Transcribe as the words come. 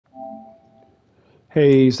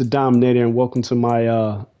Hey, it's the Dominator, and welcome to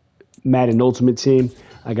my Madden Ultimate team.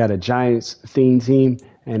 I got a Giants theme team,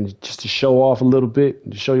 and just to show off a little bit,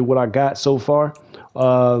 to show you what I got so far.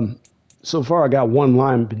 I got one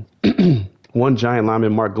lineman, one Giant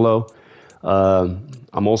lineman, Mark Glow.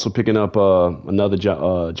 I'm also picking up another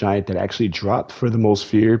Giant that actually dropped for the most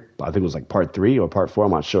feared. I think it was like part 3 or part 4.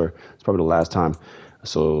 I'm not sure. It's probably the last time.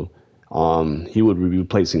 So he would be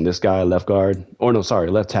replacing this guy, left guard, or no, sorry,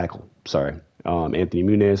 left tackle. Sorry. Anthony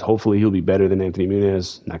Muniz. Hopefully he'll be better than Anthony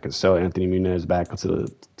Muniz. And I can sell Anthony Muniz back to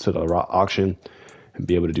the auction and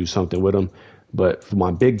be able to do something with him. But for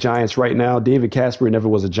my big Giants right now, David Casper never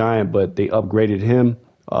was a Giant, but they upgraded him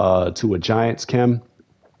to a Giants chem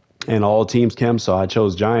and all teams chem. So I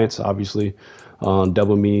chose Giants, obviously,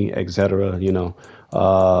 double me, etc.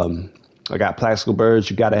 I got Plaxico Burress.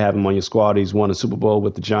 You got to have him on your squad. He's won a Super Bowl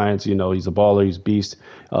with the Giants. He's a baller. He's a beast.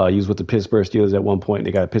 He was with the Pittsburgh Steelers at one point.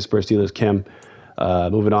 They got a Pittsburgh Steelers chem.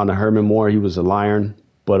 Moving on to Herman Moore. He was a Lion,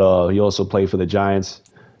 but he also played for the Giants.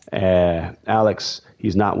 Alex,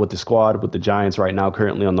 he's not with the squad with the Giants right now,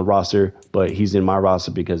 currently on the roster, but he's in my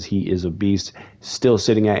roster because he is a beast. Still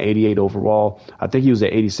sitting at 88 overall. I think he was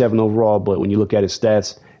at 87 overall, but when you look at his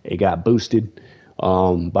stats, it got boosted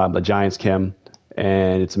by the Giants chem,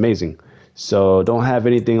 and it's amazing. So don't have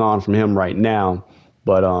anything on from him right now,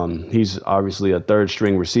 but he's obviously a third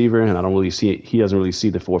string receiver, and I don't really see it. He doesn't really see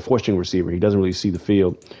the fourth string receiver. He doesn't really see the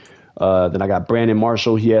field. Then I got Brandon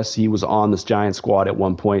Marshall. Yes, he was on this Giant squad at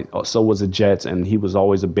one point. So was the Jets, and he was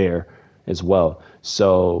always a Bear as well.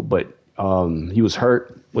 But he was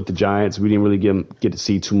hurt with the Giants. We didn't really get to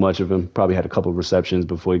see too much of him. Probably had a couple of receptions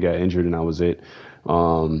before he got injured, and that was it.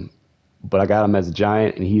 But I got him as a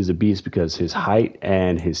Giant, and he's a beast because his height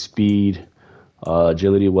and his speed,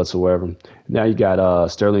 agility whatsoever. Now you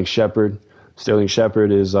got Sterling Shepard. Sterling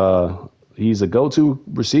Shepard is he's a go-to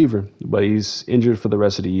receiver, but he's injured for the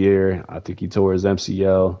rest of the year. I think he tore his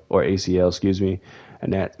MCL or ACL, excuse me,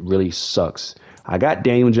 and that really sucks. I got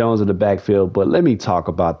Daniel Jones in the backfield, but let me talk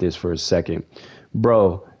about this for a second.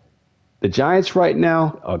 Bro, the Giants right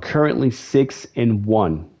now are currently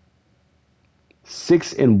 6-1.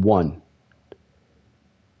 6-1.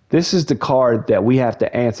 This is the card that we have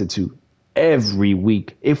to answer to every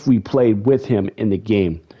week if we played with him in the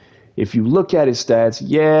game. If you look at his stats,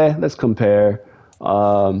 yeah, let's compare.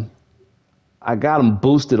 I got him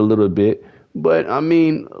boosted a little bit, but I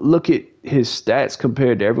mean, look at his stats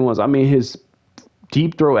compared to everyone's. I mean, his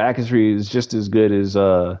deep throw accuracy is just as good as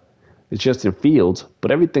it's Justin Fields,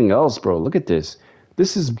 but everything else, bro, look at this.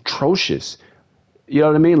 This is atrocious. You know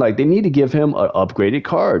what I mean? Like, they need to give him an upgraded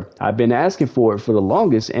card. I've been asking for it for the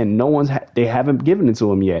longest, and they haven't given it to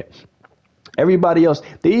him yet. Everybody else,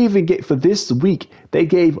 they even get for this week, they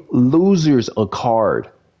gave losers a card.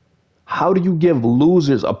 How do you give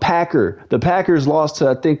losers a Packer? The Packers lost to,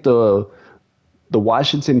 I think, the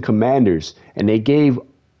Washington Commanders, and they gave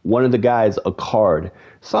one of the guys a card.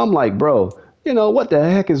 So I'm like, bro, what the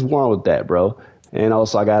heck is wrong with that, bro? And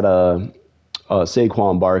also I got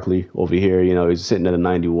Saquon Barkley over here. He's sitting at a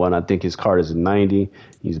 91. I think his card is a 90.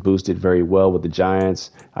 He's boosted very well with the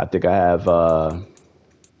Giants. I think I have,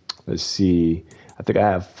 let's see, I think I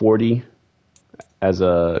have 40 as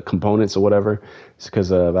a components or whatever. It's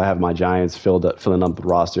because I have my Giants filling up the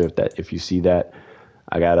roster. If you see that,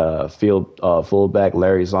 I got a fullback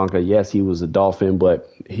Larry Csonka. Yes, he was a Dolphin, but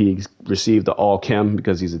he received the all chem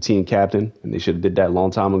because he's a team captain, and they should have did that a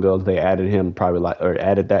long time ago. They added him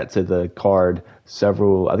added that to the card I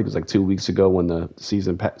think it was like 2 weeks ago when the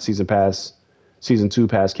season 2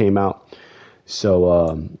 pass came out.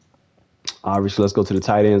 So obviously, let's go to the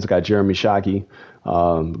tight ends. I got Jeromy Shockey,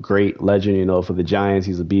 great legend, for the Giants.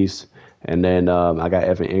 He's a beast. And then I got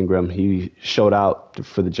Evan Ingram. He showed out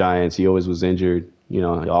for the Giants. He always was injured,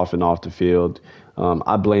 off and off the field.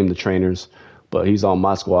 I blame the trainers, but he's on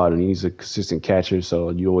my squad, and he's a consistent catcher, so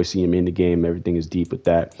you always see him in the game. Everything is deep with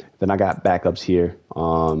that. Then I got backups here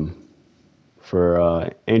for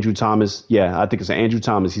Andrew Thomas. Yeah, I think it's Andrew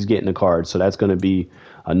Thomas. He's getting the card, so that's going to be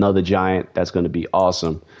another Giant. That's going to be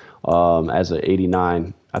awesome. As a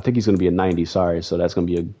 89. I think he's going to be a 90, sorry. So that's going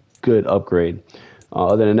to be a good upgrade.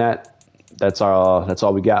 Other than that, that's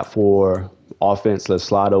all we got for offense. Let's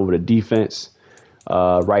slide over to defense.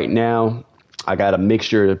 Right now, I got a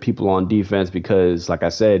mixture of people on defense because, like I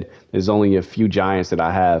said, there's only a few Giants that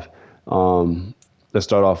I have. Let's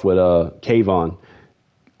start off with Kayvon.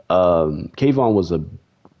 Kayvon was a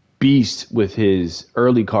beast with his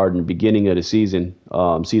early card in the beginning of the season,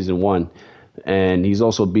 season 1. And he's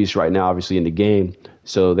also a beast right now, obviously, in the game.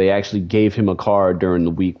 So they actually gave him a card during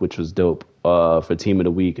the week, which was dope for Team of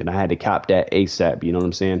the Week. And I had to cop that ASAP, you know what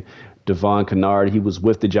I'm saying? Devon Kennard. He was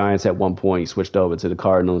with the Giants at one point. He switched over to the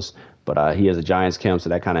Cardinals, but he has a Giants camp, so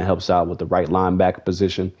that kind of helps out with the right linebacker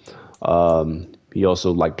position. He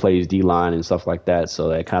also like plays D-line and stuff like that, so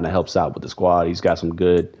that kind of helps out with the squad. He's got some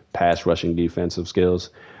good pass rushing defensive skills.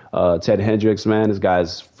 Ted Hendricks, man, this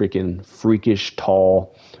guy's freaking freakish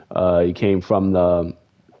tall. He came from the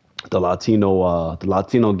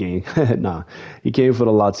Latino gang. Nah, he came for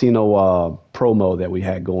the Latino promo that we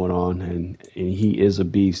had going on, and he is a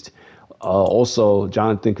beast. Also,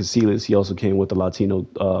 Jonathan Casillas, he also came with the Latino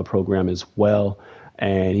program as well,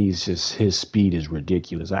 and his speed is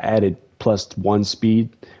ridiculous. I added +1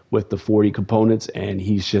 speed with the 40 components, and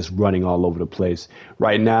he's just running all over the place.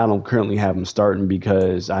 Right now, I don't currently have him starting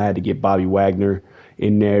because I had to get Bobby Wagner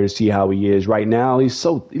in there to see how he is. Right now, he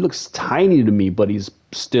looks tiny to me, but he's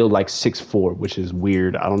still like 6'4", which is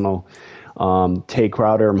weird. I don't know. Tay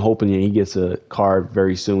Crowder, I'm hoping he gets a card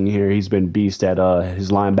very soon here. He's been beast at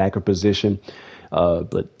his linebacker position.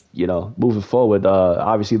 But, moving forward,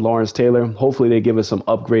 obviously Lawrence Taylor, hopefully they give us some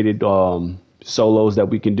upgraded solos that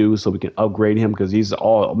we can do so we can upgrade him, because he's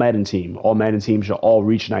all Madden team. All Madden teams should all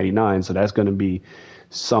reach 99, so that's going to be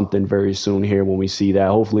something very soon here when we see that.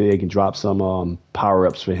 Hopefully they can drop some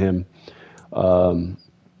power-ups for him. I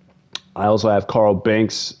also have Carl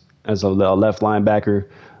Banks as a left linebacker.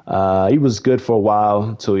 He was good for a while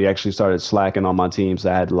until he actually started slacking on my team,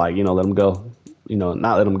 so I had to let him go.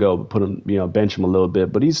 Not let him go, but put him, bench him a little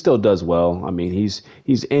bit. But he still does well. I mean, he's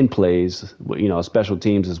in plays, special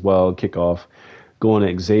teams as well, kickoff. Going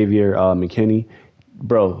to Xavier McKinney.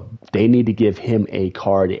 Bro, they need to give him a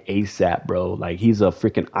card ASAP, bro. Like, he's a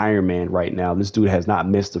freaking Iron Man right now. This dude has not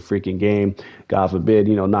missed a freaking game. God forbid,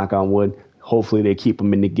 knock on wood. Hopefully they keep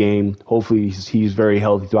him in the game. Hopefully he's very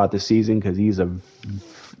healthy throughout the season, because he's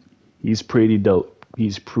pretty dope.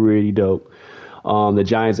 He's pretty dope. The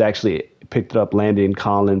Giants actually picked up Landon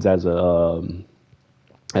Collins as a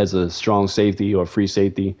strong safety or free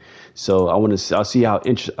safety. So I'll see how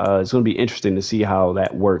it's going to be interesting to see how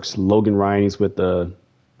that works. Logan Ryan's with the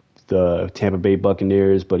Tampa Bay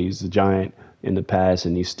Buccaneers, but he's a Giant in the past,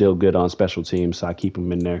 and he's still good on special teams, so I keep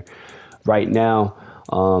him in there. Right now,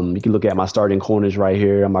 you can look at my starting corners right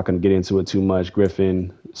here. I'm not going to get into it too much.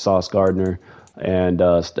 Griffin, Sauce Gardner, and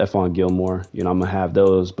Stephon Gilmore. I'm going to have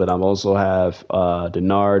those, but I also have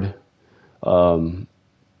Denard.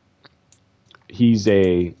 He's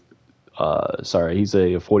a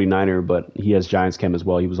 49er, but he has Giants chem as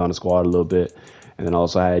well. He was on the squad a little bit. And then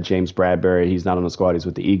also I had James Bradbury. He's not on the squad. He's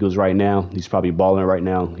with the Eagles right now. He's probably balling right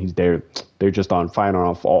now. He's there. They're just on firing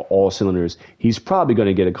off all cylinders. He's probably going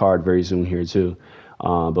to get a card very soon here too,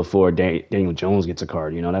 before Daniel Jones gets a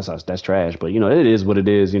card. That's trash. But it is what it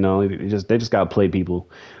is. They just got to play people.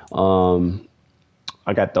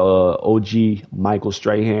 I got the OG Michael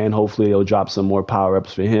Strahan. Hopefully they'll drop some more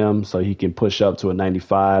power-ups for him so he can push up to a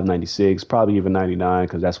 95, 96, probably even 99,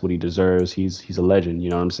 because that's what he deserves. He's a legend, you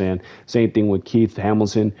know what I'm saying? Same thing with Keith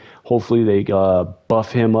Hamilton. Hopefully they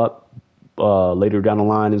buff him up later down the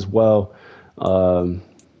line as well.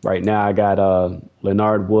 Right now I got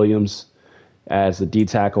Leonard Williams as the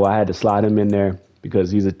D-tackle. I had to slide him in there because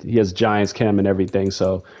he has Giants chem and everything.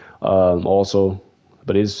 So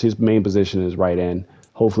but his main position is right end.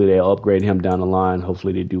 Hopefully they'll upgrade him down the line.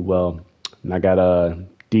 Hopefully they do well. And I got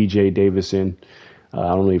DJ Davison. I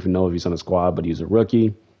don't even know if he's on the squad, but he's a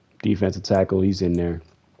rookie. Defensive tackle, he's in there.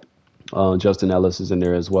 Justin Ellis is in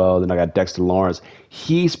there as well. Then I got Dexter Lawrence.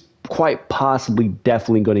 He's quite possibly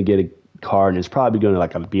definitely going to get a card, and it's probably going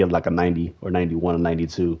to be like a 90 or 91 or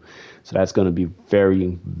 92. So that's going to be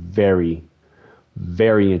very, very,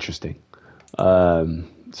 very interesting.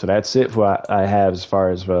 So that's it for what I have as far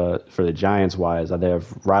as for the Giants wise. I have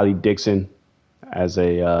Riley Dixon as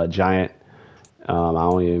a Giant. I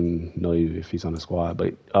don't even know if he's on the squad,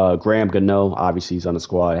 but Graham Gano, obviously he's on the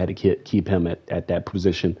squad. I had to keep him at that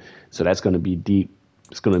position. So that's going to be deep.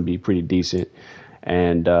 It's going to be pretty decent.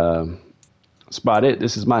 And that's about it.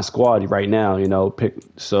 This is my squad right now,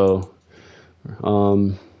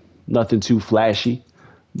 nothing too flashy,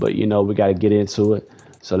 but we got to get into it.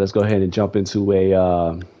 So let's go ahead and jump into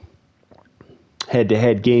a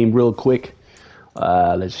head-to-head game real quick.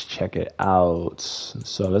 Let's check it out.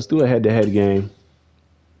 So let's do a head-to-head game.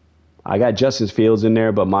 I got Justin Fields in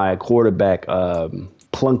there, but my quarterback,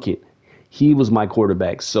 Plunkett, he was my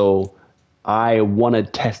quarterback. So I want to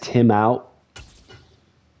test him out.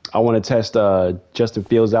 I want to test Justin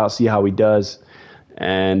Fields out, see how he does.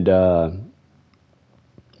 And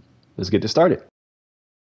let's get this started.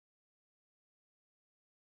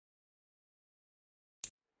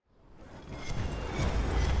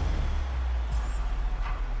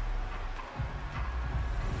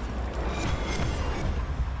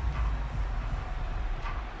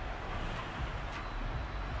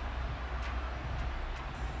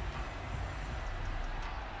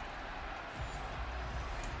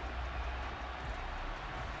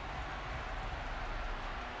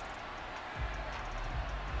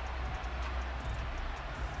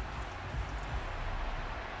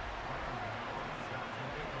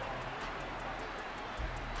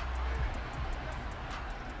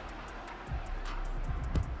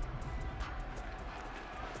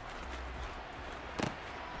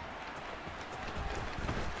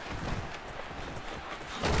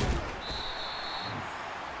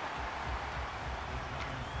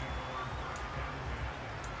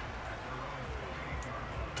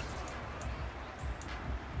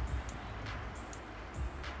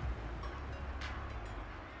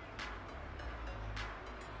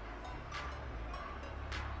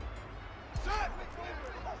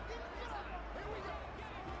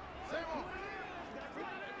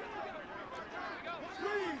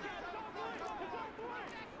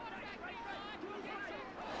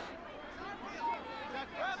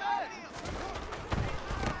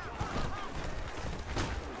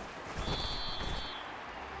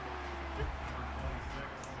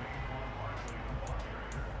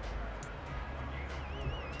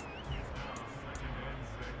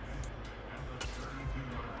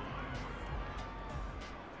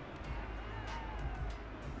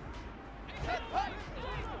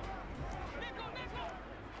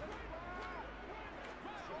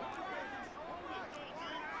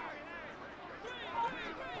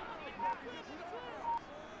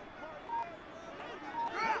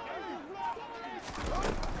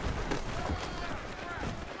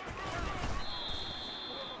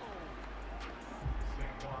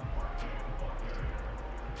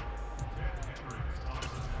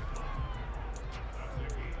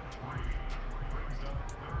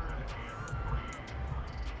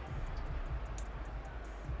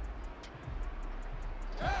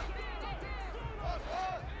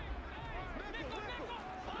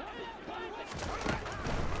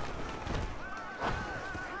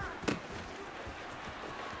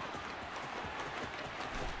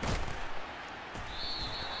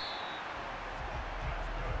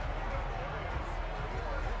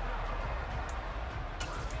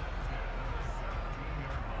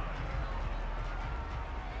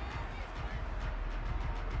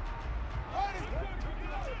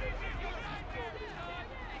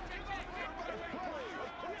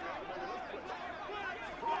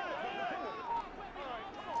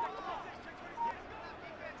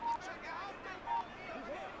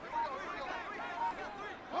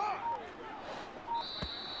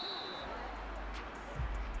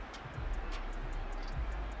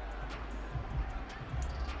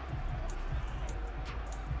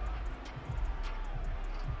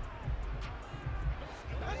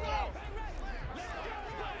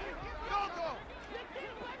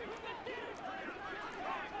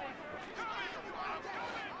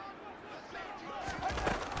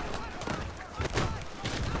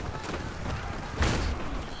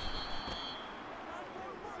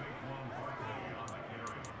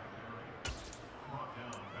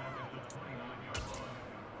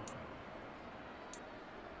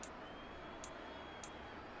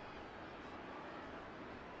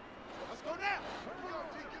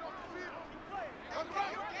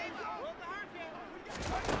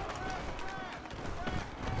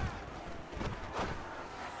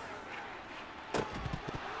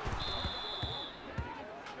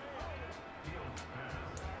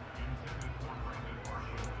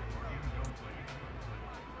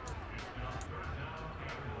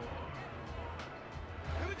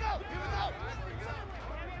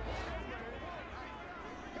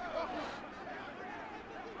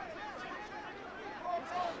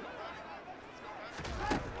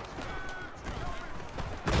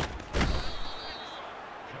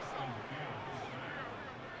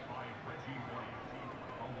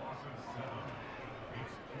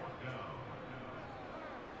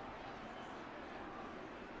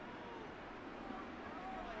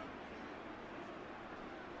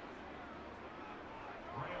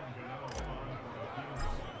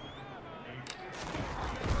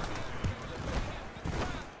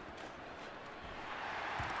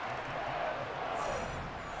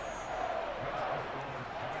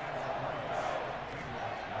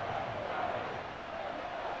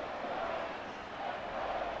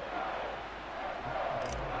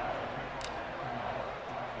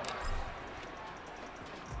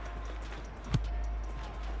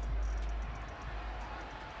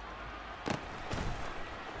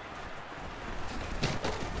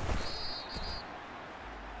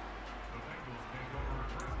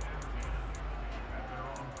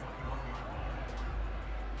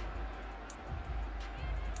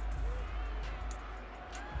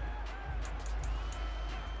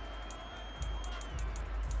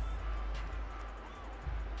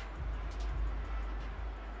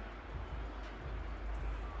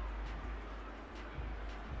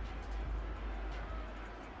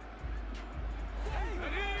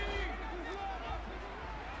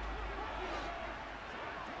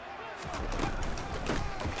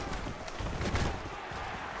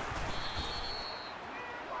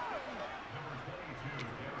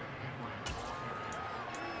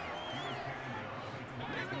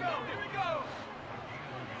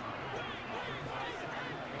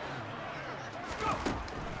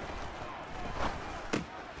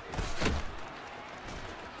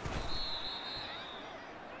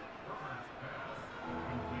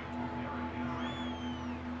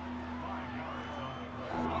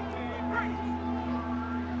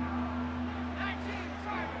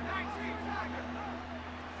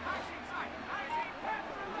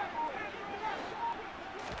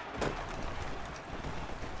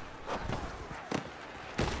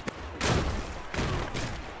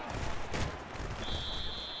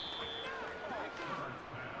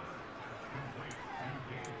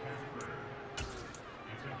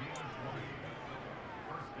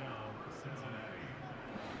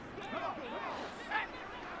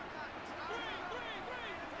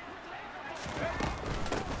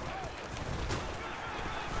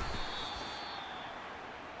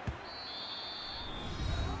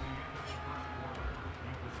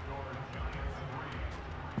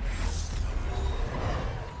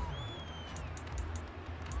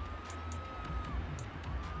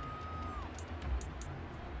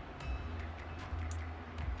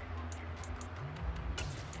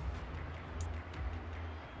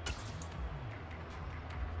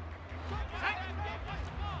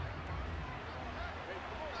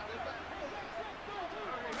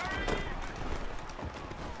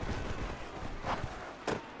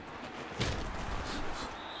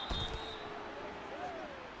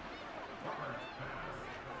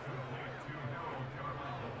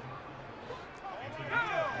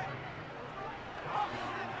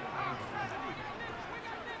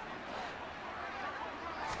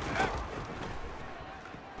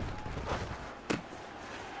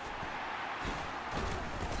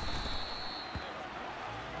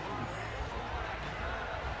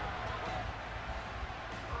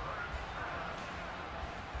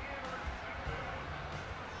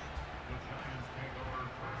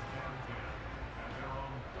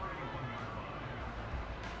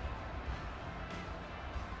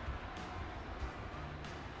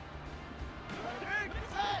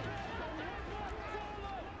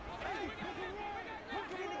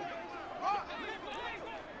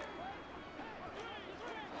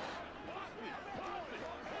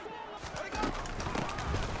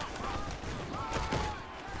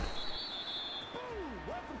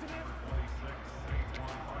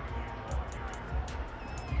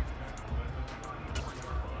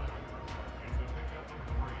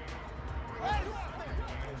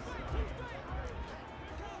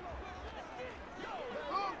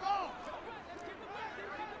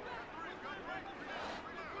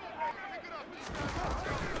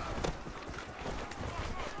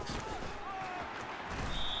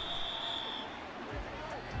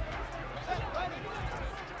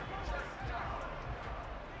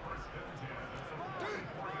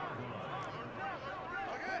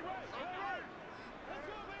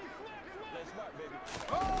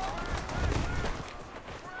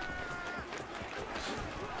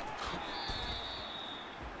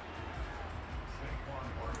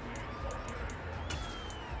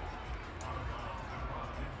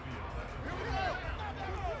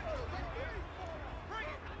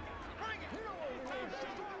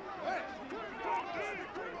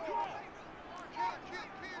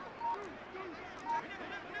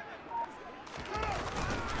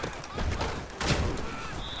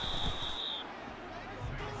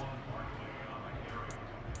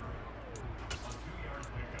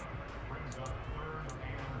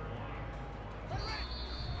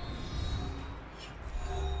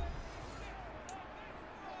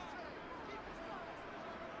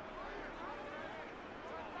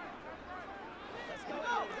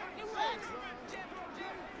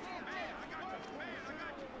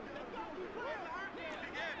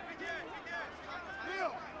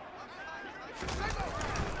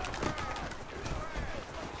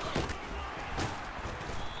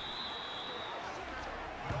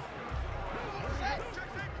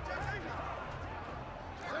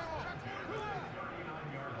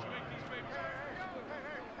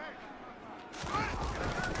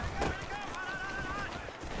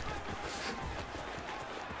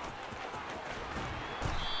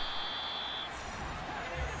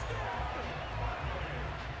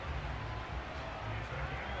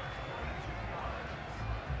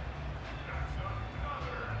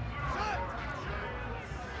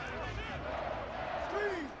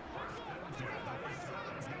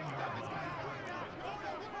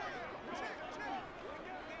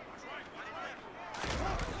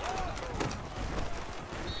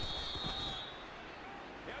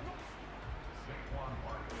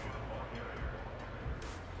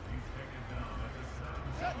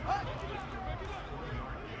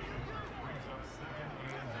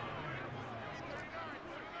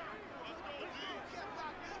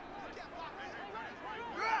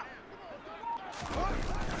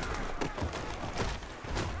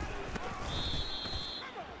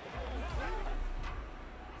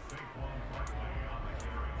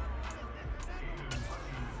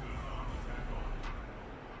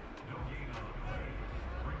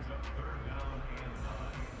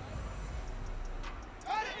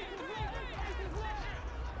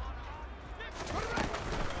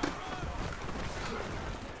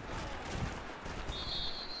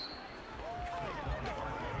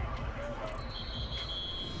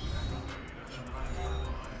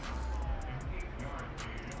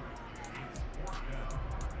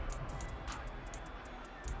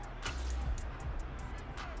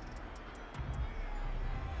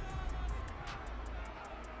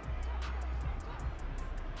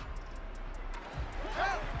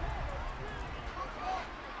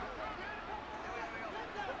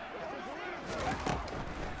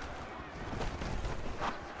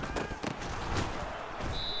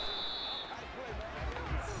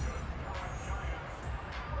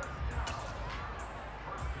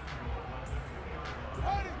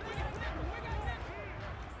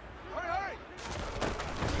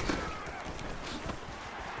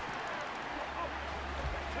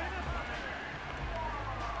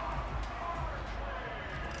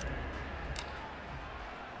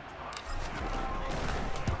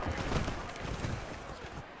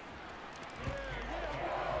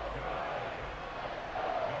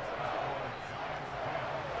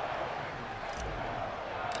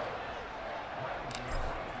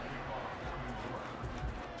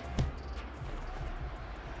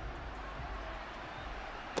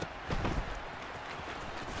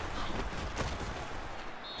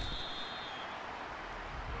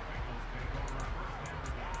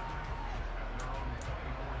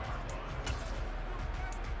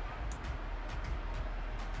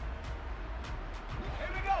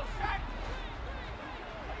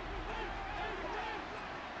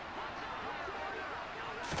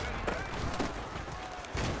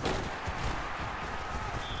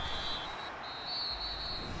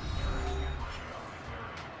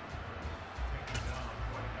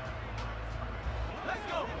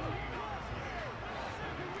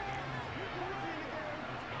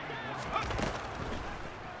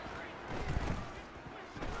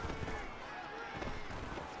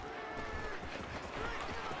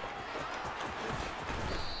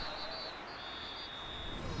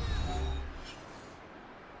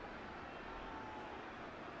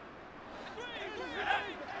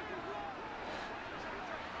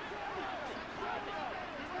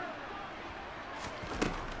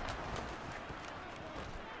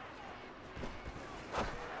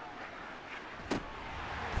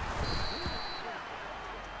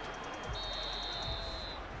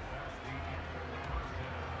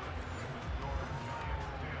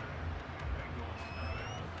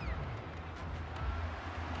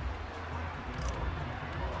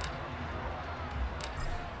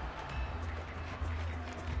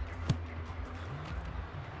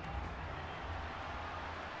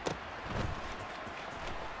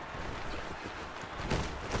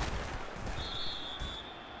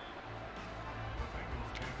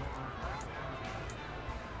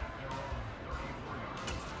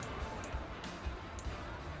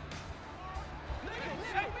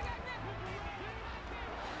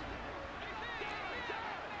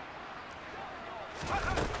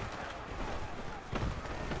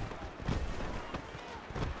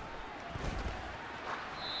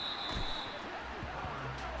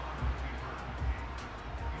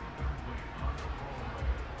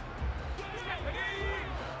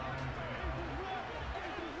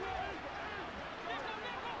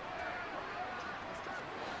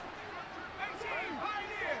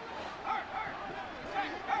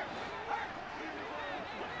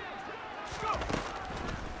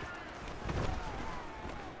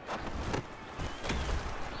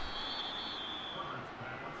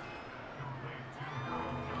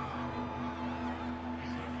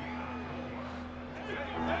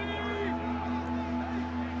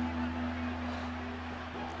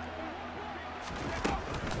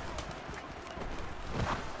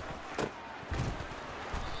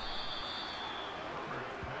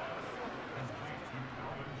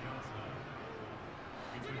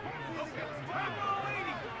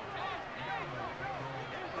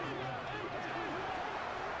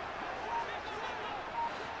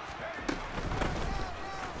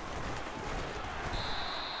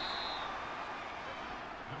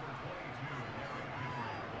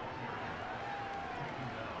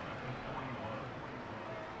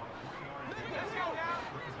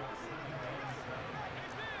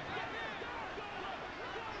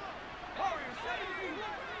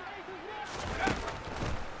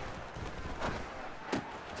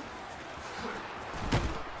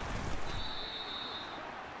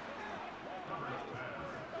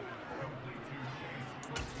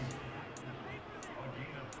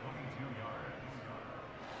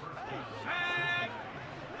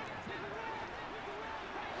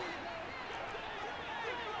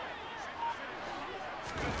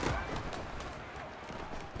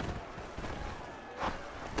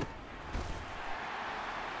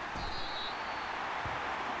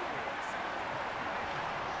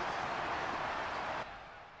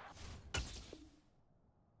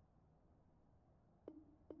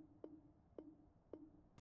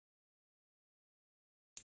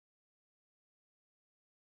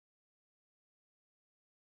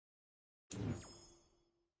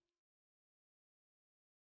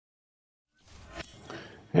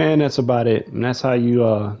 And that's about it. And that's how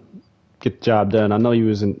you get the job done. I know you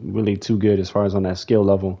wasn't really too good as far as on that skill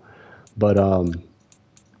level, but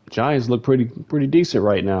Giants look pretty decent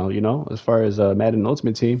right now. As far as Madden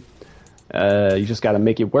Ultimate Team. You just got to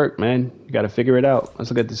make it work, man. You got to figure it out. Let's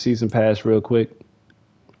look at the season pass real quick,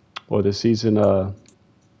 or the season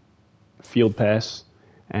field pass.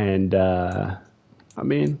 And I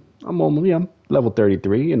mean, I'm level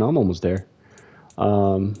 33. I'm almost there.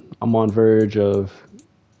 I'm on verge of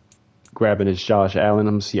grabbing this Josh Allen.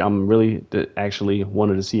 I'm really actually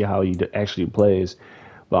wanted to see how he actually plays.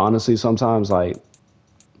 But honestly, sometimes like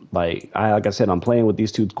I said, I'm playing with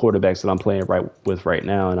these two quarterbacks that I'm playing right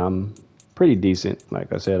now, and I'm pretty decent.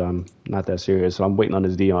 Like I said, I'm not that serious. So I'm waiting on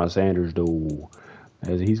this Deion Sanders though,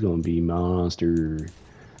 as he's gonna be monster.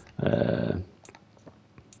 Uh,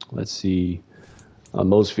 let's see,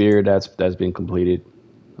 most feared that's been completed.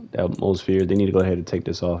 That most feared, they need to go ahead and take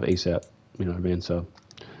this off ASAP. You know what I mean? So,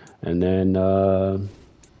 and then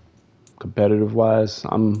competitive wise,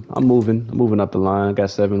 I'm moving up the line. Got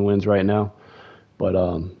 7 wins right now,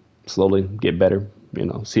 but slowly get better.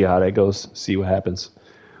 See how that goes. See what happens.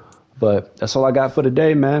 But that's all I got for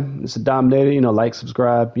today, man. It's a Dominator. Like,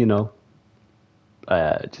 subscribe.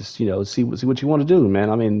 Just see what you want to do, man.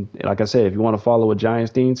 I mean, like I said, if you want to follow a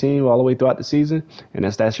Giants team all the way throughout the season, and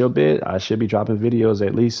that's your bid, I should be dropping videos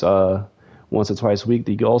at least once or twice a week.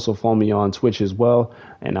 You can also follow me on Twitch as well,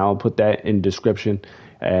 and I'll put that in the description.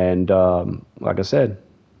 And like I said,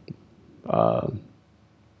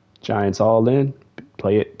 Giants all in.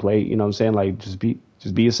 Play it. You know what I'm saying? Like, just be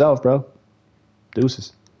yourself, bro.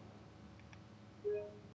 Deuces.